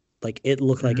to it. Like it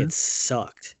looked like it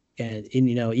sucked, and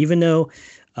even though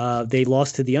they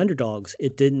lost to the underdogs,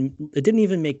 it didn't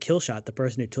even make Killshot, the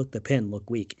person who took the pin, look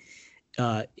weak.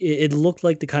 It looked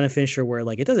like the kind of finisher where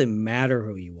like it doesn't matter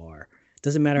who you are, it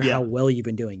doesn't matter how well you've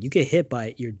been doing. You get hit by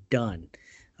it, you're done.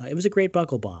 It was a great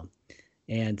buckle bomb,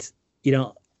 and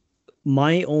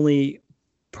my only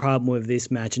problem with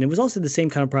this match, and it was also the same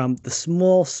kind of problem, the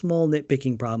small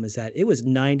nitpicking problem, is that it was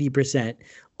 90%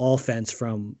 offense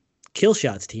from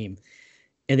Killshot's team,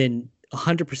 and then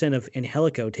 100% of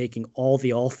Angelico taking all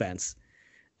the offense,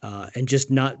 and just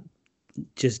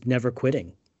never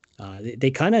quitting.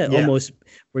 They kind of almost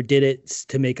did it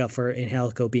to make up for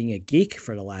Angelico being a geek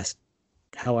for the last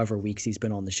however weeks he's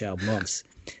been on the show, months.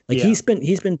 Like he's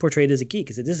been portrayed as a geek,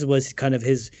 because this was kind of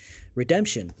his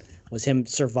redemption, was him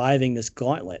surviving this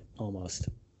gauntlet almost.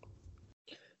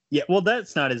 Yeah, well,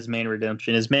 that's not his main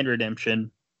redemption. His main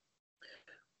redemption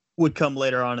would come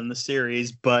later on in the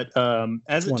series, but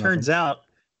as it turns out,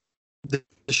 the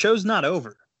show's not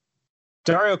over.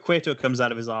 Dario Cueto comes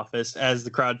out of his office as the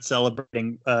crowd's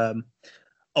celebrating,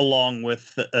 along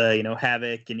with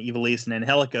Havoc and Ivelisse and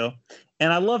Angelico.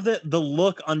 And I love that the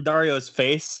look on Dario's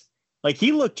face, like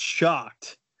he looked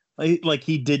shocked, like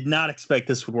he did not expect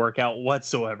this would work out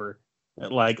whatsoever.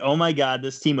 Like, oh my God,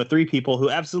 this team of three people who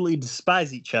absolutely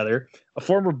despise each other, a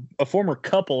former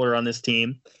couple are on this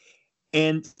team,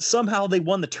 and somehow they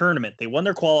won the tournament. They won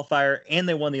their qualifier and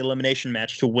they won the elimination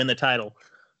match to win the title,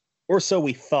 or so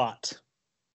we thought.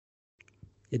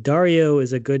 Dario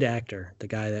is a good actor, the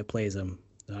guy that plays him.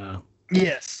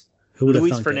 Yes.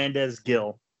 Luis Fernandez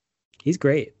Gil. He's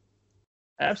great.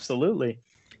 Absolutely.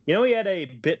 He had a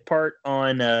bit part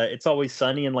on It's Always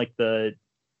Sunny in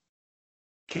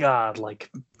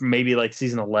maybe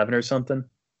season 11 or something.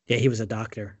 Yeah, he was a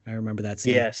doctor. I remember that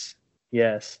scene.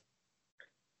 Yes.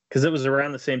 Because it was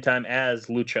around the same time as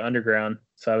Lucha Underground.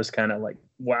 So I was kind of like,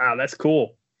 wow, that's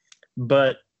cool.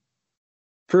 But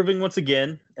proving once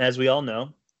again, as we all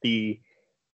know, the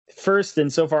first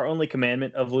and so far only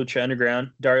commandment of Lucha Underground,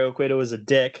 Dario Cueto is a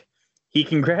dick. He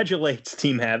congratulates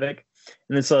Team Havoc.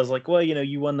 And then so I was like, well,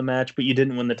 you won the match, but you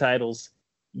didn't win the titles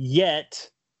yet,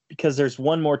 because there's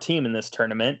one more team in this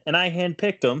tournament, and I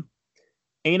handpicked them.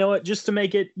 And you know what? Just to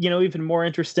make it, even more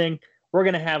interesting, we're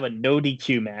going to have a no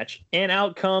DQ match, and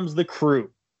out comes the Crew.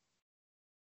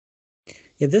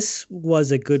 Yeah, this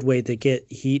was a good way to get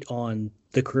heat on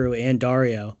the Crew and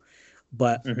Dario,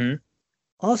 but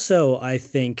also I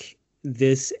think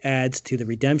this adds to the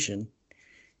redemption,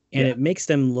 and it makes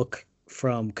them look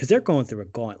because they're going through a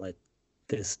gauntlet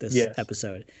this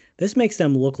episode. This makes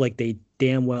them look like they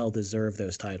damn well deserve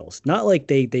those titles. Not like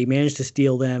they managed to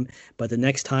steal them, but the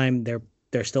next time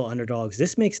they're still underdogs.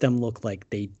 This makes them look like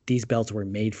these belts were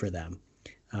made for them,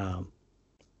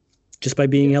 just by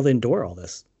being able to endure all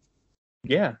this.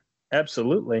 Yeah,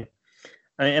 absolutely.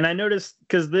 And I noticed,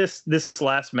 because this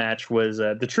last match was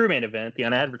the true main event, the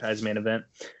unadvertised main event,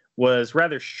 was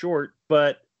rather short,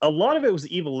 but a lot of it was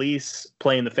Ivelisse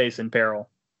playing the face in peril.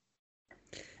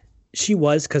 She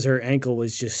was, because her ankle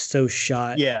was just so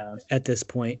shot at this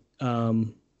point.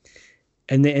 And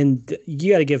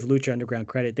you got to give Lucha Underground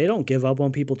credit. They don't give up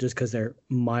on people just because they're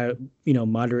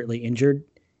moderately injured.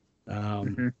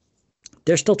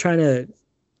 They're still trying to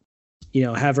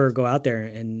have her go out there,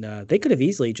 and they could have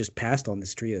easily just passed on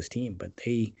this trios team, but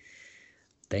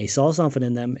they saw something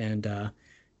in them, and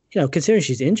considering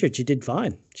she's injured, she did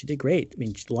fine. She did great. I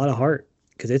mean, a lot of heart,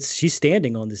 because she's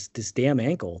standing on this damn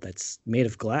ankle that's made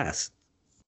of glass.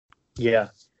 Yeah,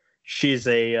 she's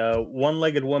a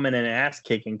one-legged woman in an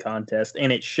ass-kicking contest,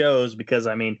 and it shows, because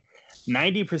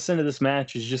 90% of this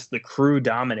match is just the Crew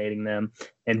dominating them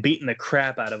and beating the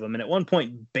crap out of them. And at one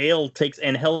point, Bale takes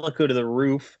Angelico to the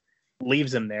roof,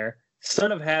 leaves him there,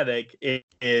 Son of Havoc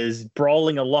is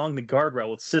brawling along the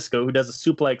guardrail with Cisco, who does a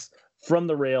suplex from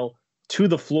the rail to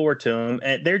the floor to him,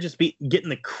 and they're just getting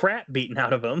the crap beaten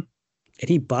out of him. And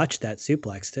he botched that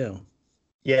suplex too.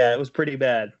 Yeah, it was pretty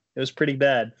bad.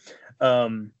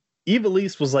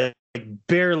 Ivelisse was like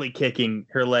barely kicking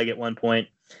her leg at one point,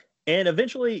 and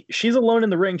eventually she's alone in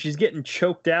the ring. She's getting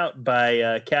choked out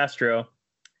by Castro,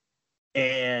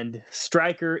 and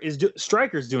Striker's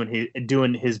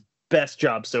doing his best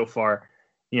job so far.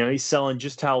 You know, he's selling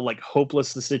just how like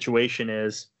hopeless the situation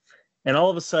is, and all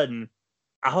of a sudden,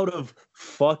 out of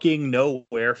fucking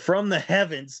nowhere, from the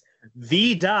heavens,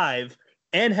 the Dive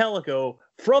and Helico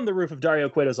from the roof of Dario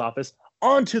Cueto's office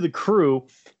onto the crew,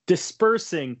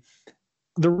 dispersing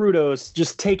the Rudos,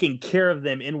 just taking care of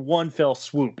them in one fell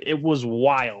swoop. It was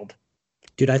wild.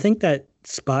 Dude, I think that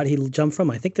spot he jumped from,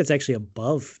 I think that's actually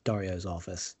above Dario's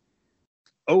office.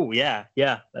 Oh, yeah.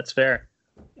 Yeah, that's fair.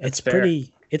 It's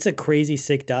a crazy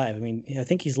sick dive. I mean, I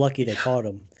think he's lucky they caught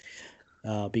him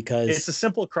because... It's a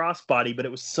simple crossbody, but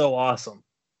it was so awesome.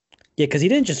 Yeah, because he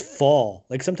didn't just fall.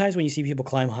 Like sometimes when you see people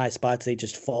climb high spots, they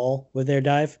just fall with their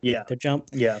dive, their jump.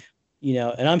 Yeah. You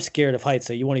know, and I'm scared of heights,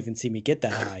 so you won't even see me get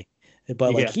that high.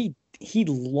 But like he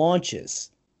launches,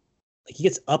 like he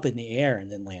gets up in the air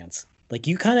and then lands. Like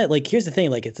you kind of like, here's the thing,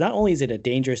 like it's not only is it a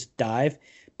dangerous dive,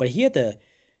 but he had to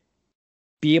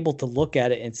be able to look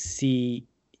at it and see,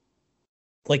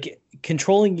 like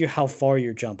controlling how far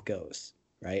your jump goes,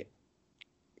 right?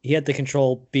 He had to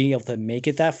control being able to make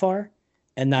it that far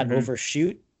and not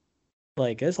overshoot.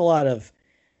 Like there's a lot of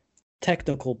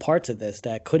technical parts of this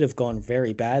that could have gone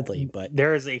very badly, but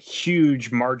there is a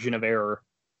huge margin of error.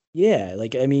 Yeah,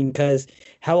 like I mean, because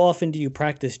how often do you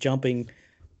practice jumping?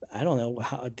 I don't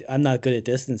know. I'm not good at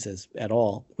distances at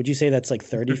all. Would you say that's like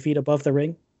 30 feet above the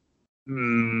ring?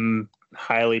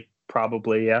 Highly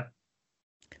probably, yeah.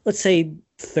 Let's say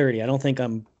 30. I don't think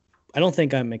I'm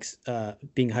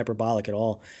being hyperbolic at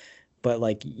all. But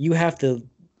like you have to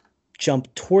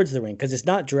jump towards the ring because it's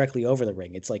not directly over the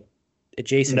ring. It's like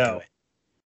adjacent to it.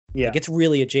 Yeah, like, it's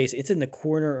really adjacent. It's in the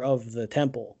corner of the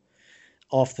temple,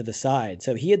 off to the side.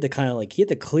 So he had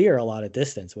to clear a lot of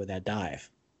distance with that dive.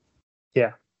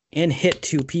 Yeah. And hit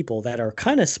two people that are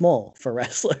kind of small for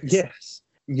wrestlers. Yes.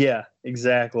 Yeah,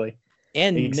 exactly.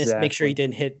 And make sure he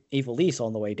didn't hit Ivelisse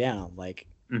on the way down. Like,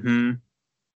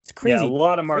 it's crazy. Yeah, a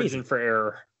lot of margin for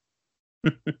error.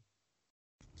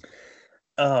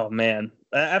 Oh, man.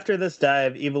 After this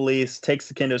dive, Ivelisse takes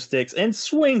the kendo sticks and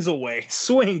swings away,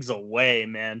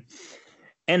 man.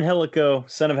 And Helico,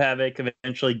 Son of Havoc,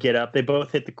 eventually get up. They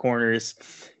both hit the corners.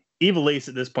 Ivelisse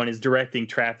at this point is directing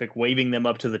traffic, waving them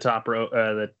up to the top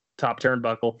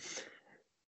turnbuckle.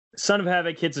 Son of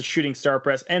Havoc hits a shooting star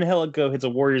press, and Helico hits a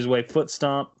Warrior's Way foot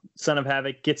stomp. Son of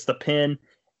Havoc gets the pin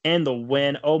and the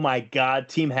win. Oh my God,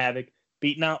 Team Havoc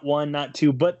beat not one, not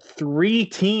two, but three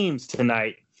teams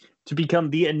tonight to become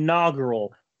the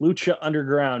inaugural Lucha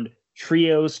Underground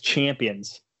Trios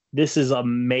champions. This is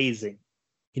amazing.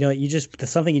 You know,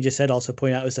 something you just said also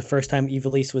point out, it was the first time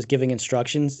Ivelisse was giving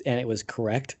instructions and it was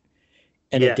correct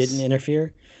and it didn't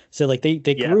interfere. So like they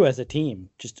grew as a team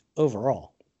just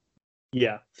overall.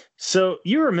 Yeah. So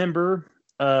you remember,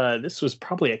 this was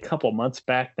probably a couple months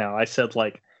back now. I said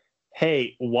like,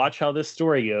 hey, watch how this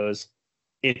story goes.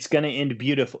 It's going to end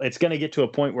beautiful. It's going to get to a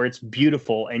point where it's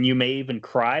beautiful and you may even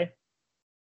cry.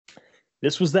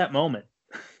 This was that moment.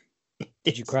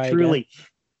 Did you cry truly again?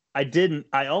 I didn't.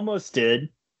 I almost did.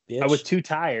 Bitch. I was too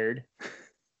tired.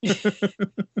 I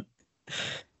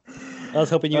was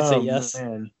hoping you'd say yes.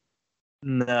 Man.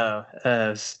 No.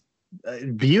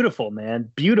 Beautiful,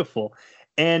 man. Beautiful.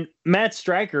 And Matt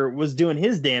Striker was doing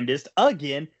his damnedest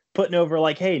again, putting over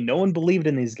like, hey, no one believed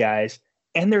in these guys,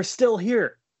 and they're still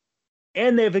here.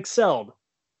 And they've excelled.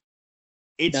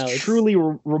 It's truly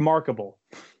remarkable.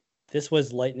 This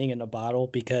was lightning in a bottle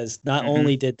because not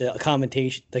only did the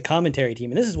commentary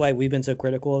team, and this is why we've been so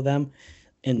critical of them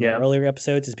in the earlier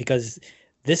episodes, is because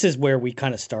this is where we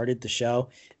kind of started the show,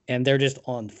 and they're just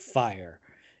on fire,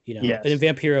 you know. Yes. And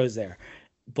Vampiro's there,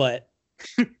 but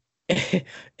and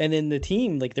then the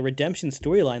team, like the redemption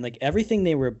storyline, like everything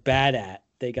they were bad at,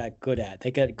 they got good at.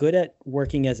 They got good at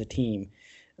working as a team.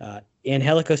 And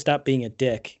Helico stopped being a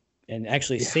dick and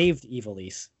actually saved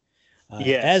Ivelisse.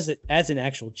 As an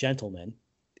actual gentleman,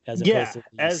 as opposed to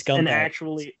as scumbag. An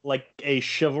actually like a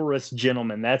chivalrous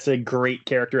gentleman. That's a great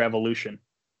character evolution.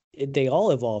 They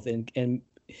all evolved, and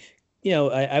you know,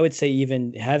 I would say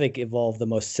even Havoc evolved the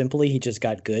most simply. He just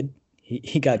got good.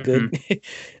 He got good.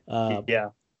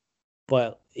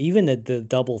 But even the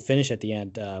double finish at the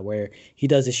end, where he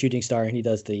does the shooting star and he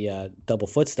does the double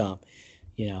foot stomp,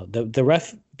 The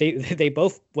ref they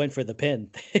both went for the pin,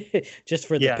 just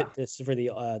for Yeah.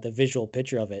 the visual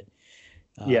picture of it.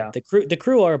 Yeah. The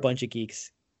crew are a bunch of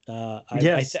geeks.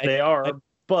 Yes, they are,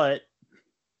 but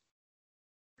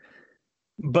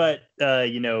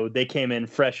they came in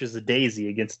fresh as a daisy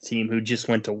against a team who just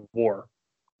went to war.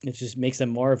 It just makes them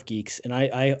more of geeks. And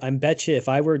I bet you if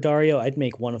I were Dario, I'd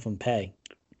make one of them pay.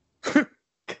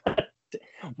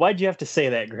 Why'd you have to say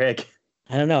that, Greg?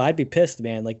 I don't know. I'd be pissed,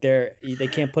 man. Like they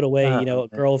can't put away, a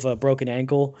girl with a broken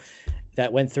ankle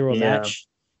that went through a match,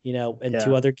 and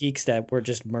two other geeks that were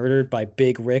just murdered by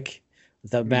Big Rick,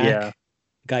 the Mac, a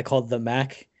guy called the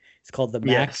Mac. It's called the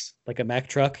Mac, like a Mac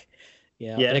truck.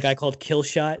 And a guy called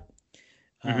Killshot.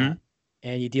 And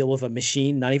you deal with a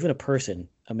machine, not even a person,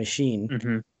 a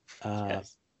machine.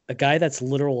 A guy that's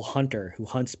literal hunter who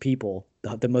hunts people,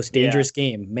 the most dangerous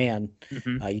game, man.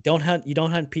 You don't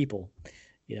hunt people.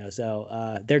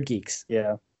 So they're geeks.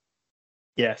 Yeah.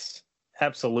 Yes,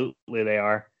 absolutely they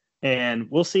are. And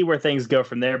we'll see where things go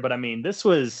from there. But I mean, this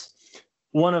was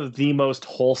one of the most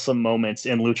wholesome moments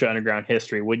in Lucha Underground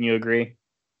history. Wouldn't you agree?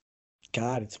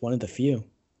 God, it's one of the few.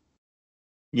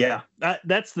 Yeah,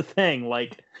 that's the thing.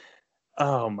 Like,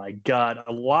 oh my God,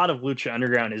 a lot of Lucha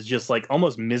Underground is just like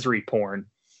almost misery porn.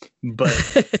 But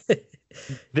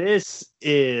this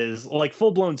is like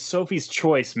full-blown Sophie's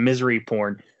Choice misery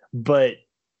porn. But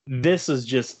this is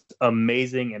just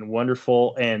amazing and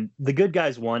wonderful. And the good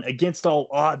guys won. Against all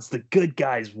odds, the good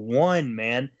guys won,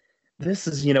 man. This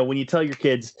is, when you tell your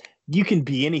kids, you can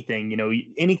be anything,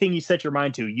 anything you set your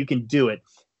mind to, you can do it.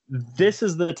 This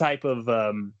is the type of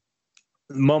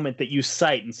moment that you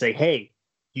cite and say, hey,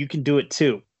 you can do it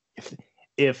too.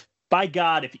 If by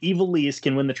God, if Ivelisse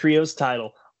can win the trios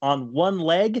title on one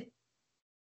leg,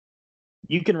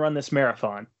 you can run this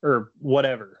marathon or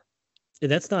whatever.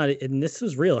 That's not, and this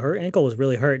was real. Her ankle was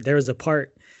really hurt. There was a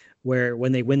part where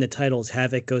when they win the titles,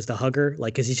 Havoc goes to hug her,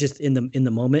 like, cause he's just in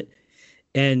the moment,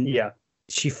 and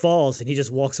she falls and he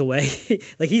just walks away.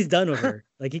 Like he's done with her.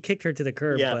 Like he kicked her to the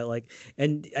curb, but like,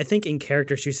 and I think in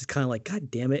character, she was just kind of like, God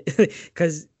damn it.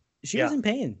 Cause she was in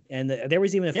pain. And there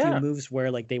was even a few moves where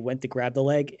like they went to grab the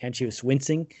leg and she was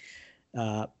wincing.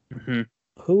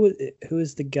 Who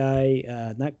is the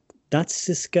guy? Not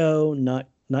Cisco, not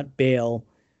Bale.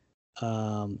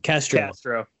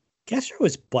 Castro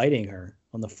was biting her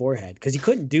on the forehead because you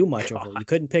couldn't do much with her. You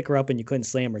couldn't pick her up and you couldn't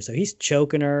slam her. So he's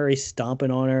choking her, he's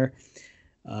stomping on her.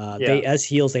 They, as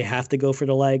heels, they have to go for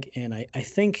the leg. And I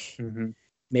think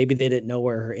maybe they didn't know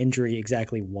where her injury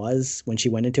exactly was when she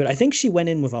went into it. I think she went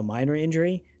in with a minor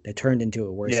injury that turned into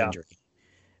a worse injury.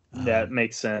 That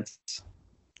makes sense.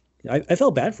 I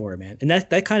felt bad for her, man. And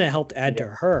that kind of helped add to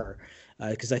her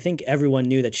because I think everyone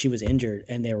knew that she was injured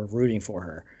and they were rooting for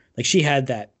her. Like she had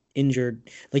that injured,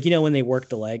 like, when they worked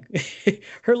the leg,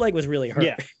 her leg was really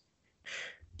hurt.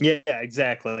 Yeah,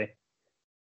 exactly.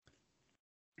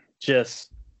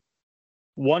 Just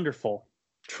wonderful,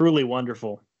 truly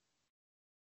wonderful.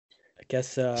 I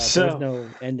guess there was no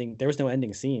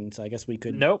ending scene. So I guess we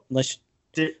could, nope.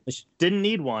 Didn't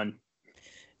need one.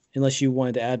 Unless you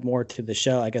wanted to add more to the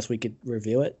show, I guess we could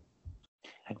review it.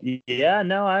 Yeah,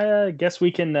 no, I guess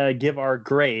we can give our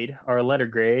letter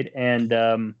grade,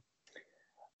 and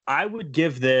I would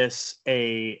give this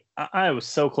I was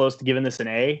so close to giving this an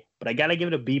A, but I got to give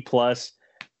it a B+,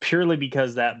 purely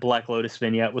because that Black Lotus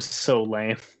vignette was so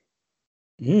lame.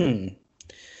 I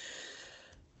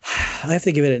have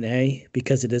to give it an A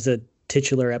because it is a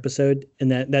titular episode,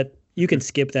 and that you can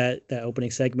skip that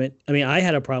opening segment. I mean, I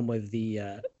had a problem with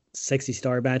the Sexy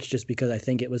Star match just because I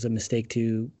think it was a mistake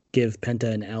to give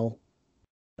Penta an L.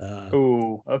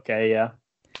 Oh, okay, yeah.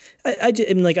 I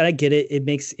mean, like, I get it.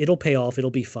 It'll pay off.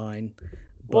 It'll be fine.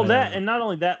 Well, but, and not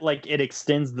only that, like, it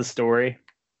extends the story.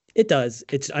 It does.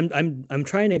 I'm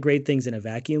trying to grade things in a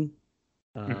vacuum,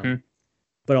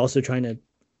 but also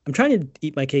I'm trying to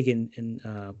eat my cake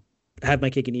and have my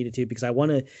cake and eat it too, because I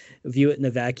want to view it in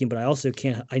a vacuum, but I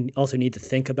also need to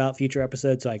think about future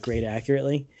episodes so I grade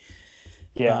accurately.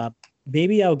 Yeah.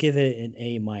 Maybe I'll give it an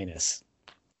A-.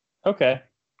 Okay.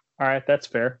 All right. That's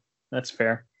fair.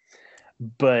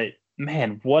 But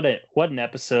man, what an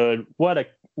episode. What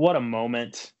a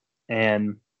moment.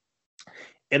 And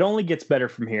it only gets better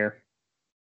from here.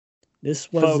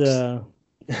 This was,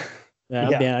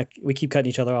 yeah, we keep cutting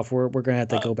each other off. We're going to have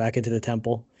to go back into the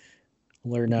temple,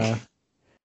 learn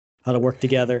how to work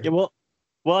together. Yeah, we'll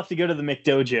have to go to the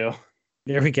McDojo.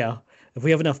 There we go. If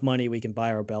we have enough money, we can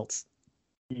buy our belts.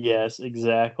 Yes,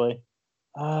 exactly.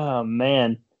 Oh,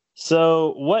 man.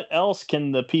 So what else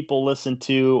can the people listen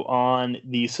to on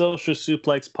the Social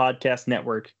Suplex Podcast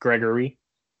Network, Gregory?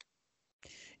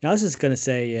 Now, I was just going to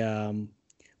say,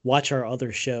 watch our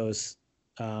other shows,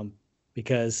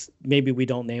 because maybe we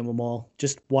don't name them all.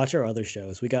 Just watch our other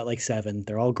shows. We got like 7.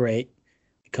 They're all great.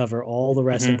 We cover all the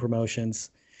wrestling promotions.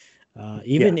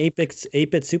 Even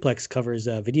 8-Bit Suplex covers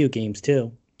video games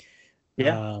too.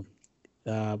 Yeah.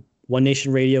 One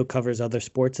Nation Radio covers other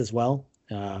sports as well.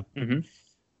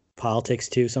 Politics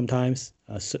too sometimes.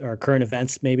 Or current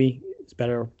events maybe is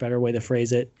better way to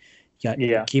phrase it.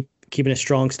 You got keeping a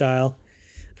strong style,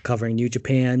 covering New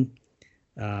Japan.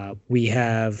 We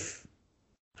have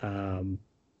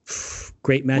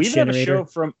Great Match Generator. We've got a show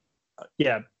from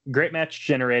Great Match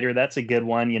Generator. That's a good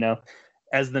one. You know,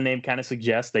 as the name kind of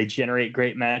suggests, they generate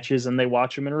great matches and they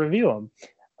watch them and review them.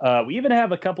 We even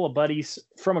have a couple of buddies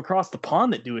from across the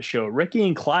pond that do a show, Ricky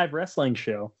and Clive Wrestling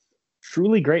Show.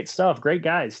 Truly great stuff. Great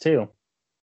guys too.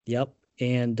 Yep.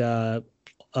 And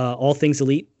All Things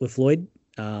Elite with Floyd.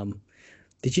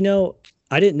 Did you know,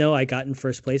 I didn't know I got in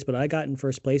first place, but I got in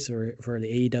first place for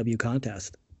the AEW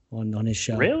contest on his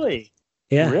show. Really?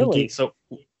 Yeah. Really?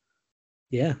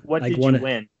 What did you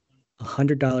win?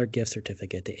 $100 gift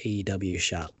certificate to AEW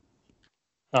shop.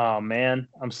 Oh man,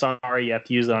 I'm sorry you have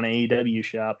to use it on AEW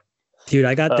shop. Dude,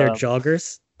 I got their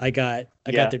joggers. I got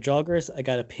their joggers. I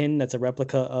got a pin that's a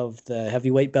replica of the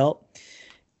heavyweight belt.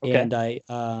 Okay. And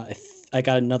I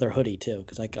got another hoodie too,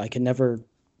 because I can never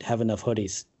have enough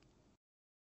hoodies.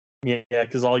 Yeah,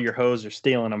 because all your hoes are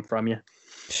stealing them from you.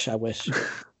 I wish.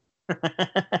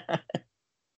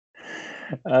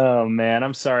 Oh man,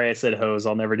 I'm sorry I said hoes.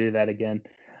 I'll never do that again.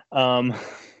 God.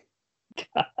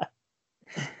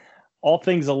 All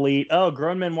Things Elite. Oh,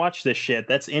 Grown Men Watch This Shit.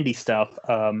 That's indie stuff.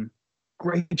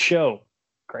 Great show.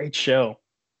 Great show.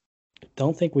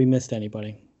 Don't think we missed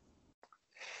anybody.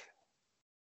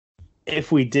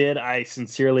 If we did, I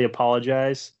sincerely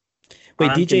apologize.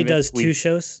 Wait, DJ does 2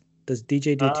 shows? Does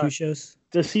DJ do 2 shows?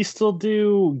 Does he still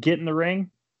do Get in the Ring?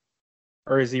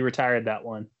 Or is he retired that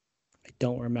one? I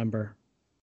don't remember.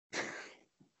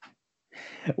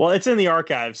 Well, it's in the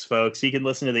archives, folks. You can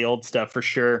listen to the old stuff for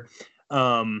sure.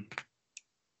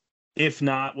 If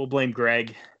not, we'll blame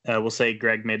Greg. We'll say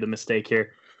Greg made the mistake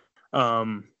here.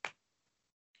 Wow.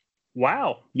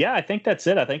 Yeah, I think that's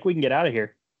it. I think we can get out of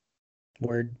here.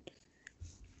 Word.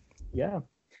 Yeah.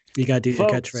 You got to do your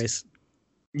catchphrase.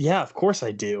 Yeah, of course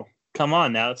I do. Come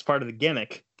on now. It's part of the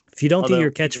gimmick. If you don't do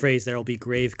your catchphrase, there will be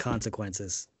grave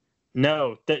consequences.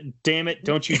 No. Damn it.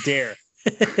 Don't you dare.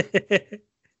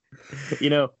 You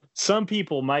know, some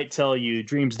people might tell you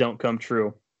dreams don't come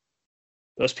true.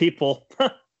 Those people,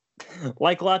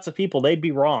 like lots of people, they'd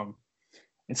be wrong.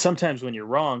 And sometimes when you're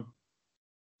wrong,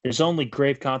 there's only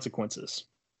grave consequences.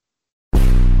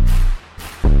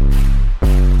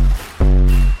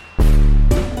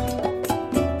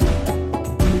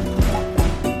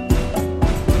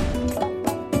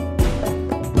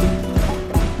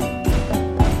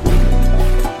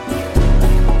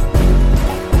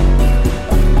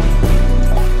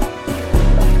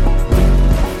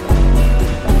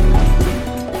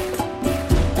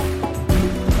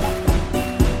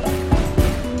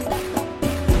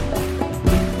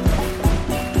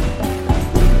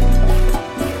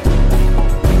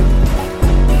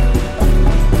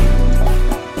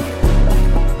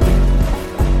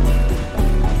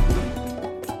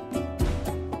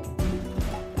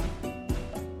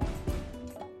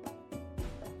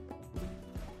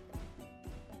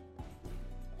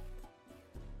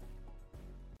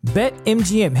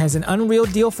 BetMGM has an unreal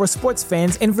deal for sports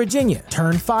fans in Virginia.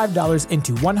 Turn $5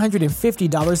 into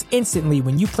 $150 instantly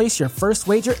when you place your first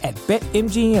wager at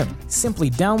BetMGM. Simply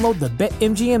download the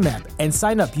BetMGM app and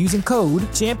sign up using code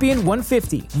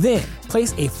Champion150. Then,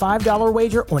 place a $5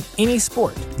 wager on any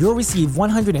sport. You'll receive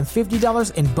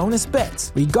 $150 in bonus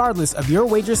bets, regardless of your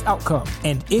wager's outcome.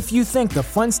 And if you think the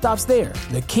fun stops there,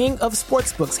 the king of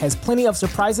sportsbooks has plenty of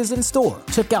surprises in store.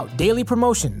 Check out daily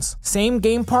promotions,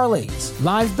 same-game parlays,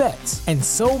 live bets, and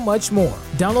so much more.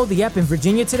 Download the app in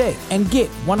Virginia today and get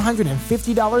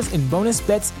 $150 in bonus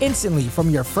bets instantly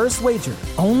from your first wager.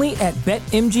 Only at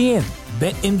BetMGM.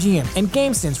 BetMGM and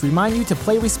GameSense remind you to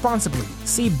play responsibly.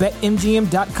 See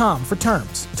BetMGM.com for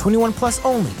terms. 21 plus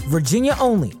only. Virginia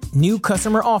only. New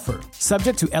customer offer.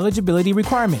 Subject to eligibility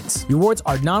requirements. Rewards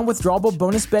are non-withdrawable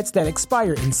bonus bets that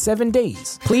expire in 7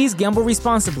 days. Please gamble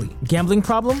responsibly. Gambling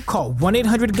problem? Call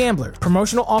 1-800-GAMBLER.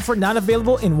 Promotional offer not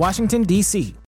available in Washington, D.C.